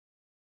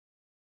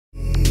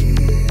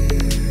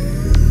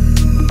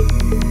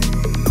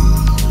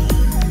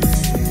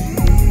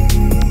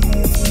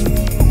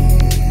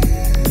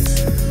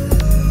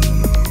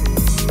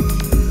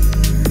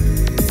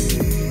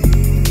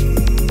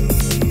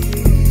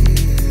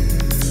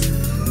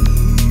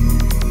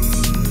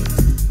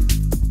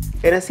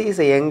NSE is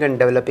a young and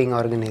developing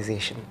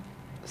organization.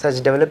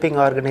 Such developing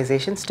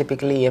organizations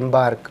typically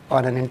embark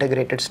on an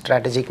integrated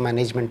strategic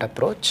management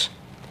approach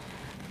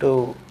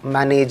to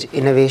manage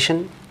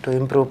innovation, to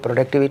improve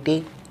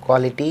productivity,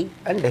 quality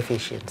and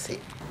efficiency.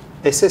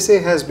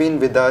 SSA has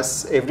been with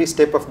us every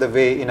step of the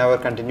way in our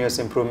continuous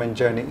improvement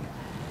journey.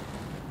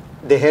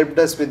 They helped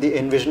us with the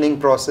envisioning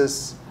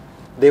process.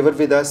 They were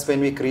with us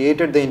when we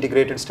created the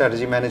integrated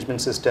strategy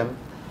management system,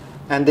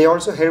 and they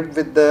also helped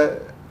with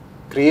the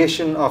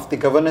creation of the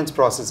governance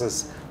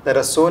processes that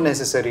are so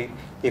necessary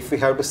if we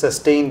have to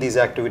sustain these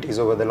activities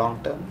over the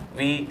long term.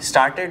 We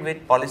started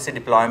with policy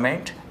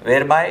deployment,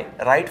 whereby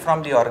right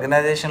from the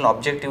organizational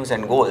objectives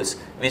and goals,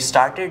 we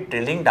started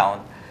drilling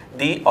down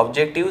the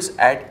objectives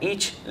at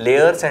each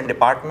layers and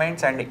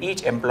departments and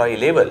each employee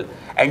level.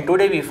 And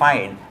today we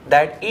find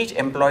that each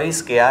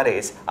employee's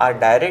KRAs are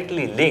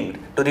directly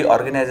linked to the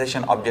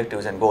organization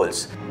objectives and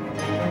goals.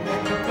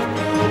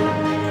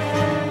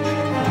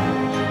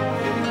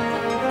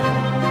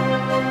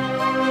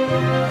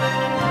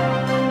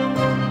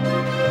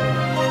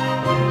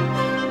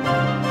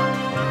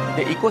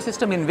 The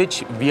ecosystem in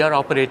which we are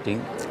operating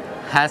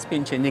has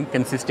been changing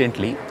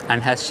consistently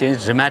and has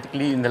changed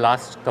dramatically in the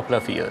last couple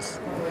of years.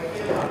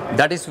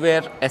 That is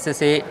where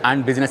SSA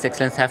and Business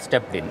Excellence have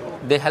stepped in.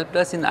 They helped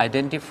us in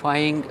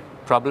identifying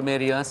problem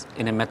areas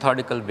in a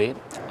methodical way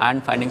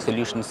and finding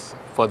solutions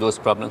for those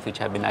problems which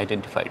have been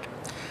identified.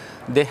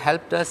 They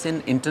helped us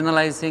in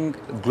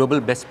internalizing global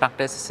best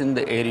practices in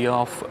the area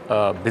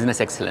of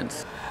business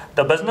excellence.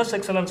 The Business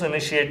Excellence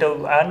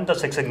Initiative and the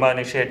Six Sigma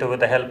Initiative, with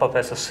the help of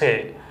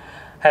SSA,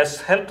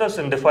 has helped us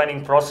in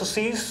defining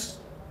processes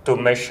to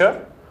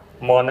measure,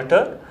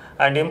 monitor,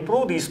 and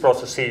improve these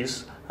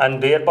processes,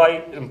 and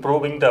thereby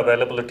improving the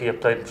availability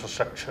of the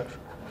infrastructure.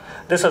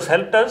 This has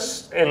helped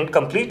us in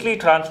completely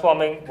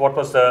transforming what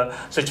was the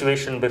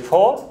situation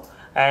before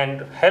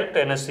and helped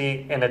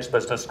NSE in its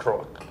business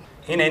growth.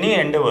 In any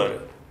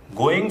endeavor,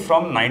 going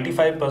from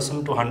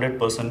 95% to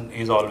 100%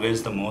 is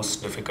always the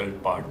most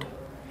difficult part.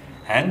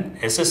 And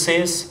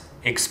SSA's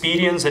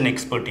experience and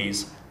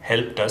expertise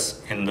helped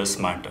us in this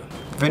matter.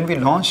 When we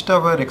launched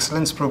our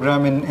excellence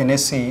program in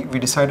NSE, we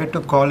decided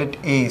to call it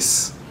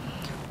ACE.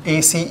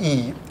 ACE.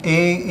 A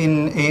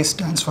in A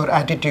stands for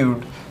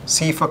attitude,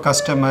 C for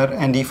customer,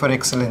 and E for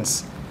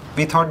excellence.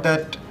 We thought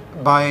that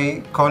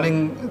by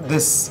calling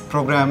this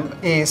program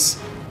ACE,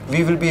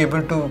 we will be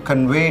able to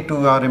convey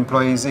to our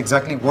employees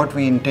exactly what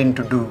we intend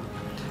to do.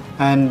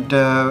 And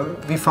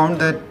we found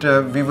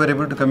that we were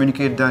able to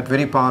communicate that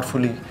very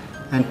powerfully.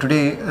 And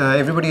today,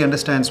 everybody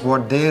understands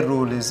what their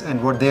role is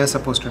and what they are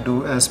supposed to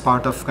do as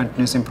part of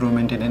continuous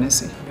improvement in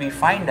NSE. We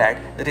find that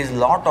there is a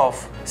lot of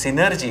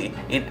synergy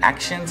in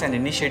actions and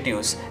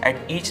initiatives at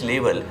each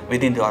level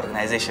within the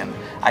organization.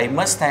 I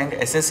must thank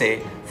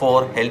SSA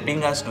for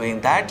helping us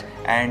doing that,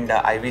 and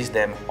I wish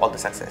them all the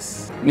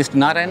success. Mr.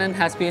 Narayanan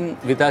has been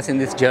with us in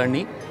this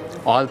journey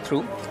all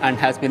through and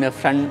has been a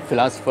friend,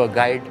 philosopher,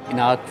 guide in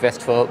our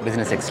quest for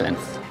business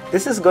excellence.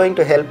 This is going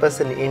to help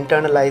us in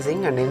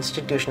internalizing and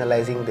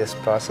institutionalizing this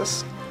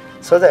process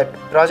so that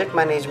project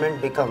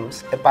management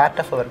becomes a part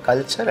of our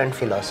culture and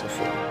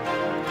philosophy.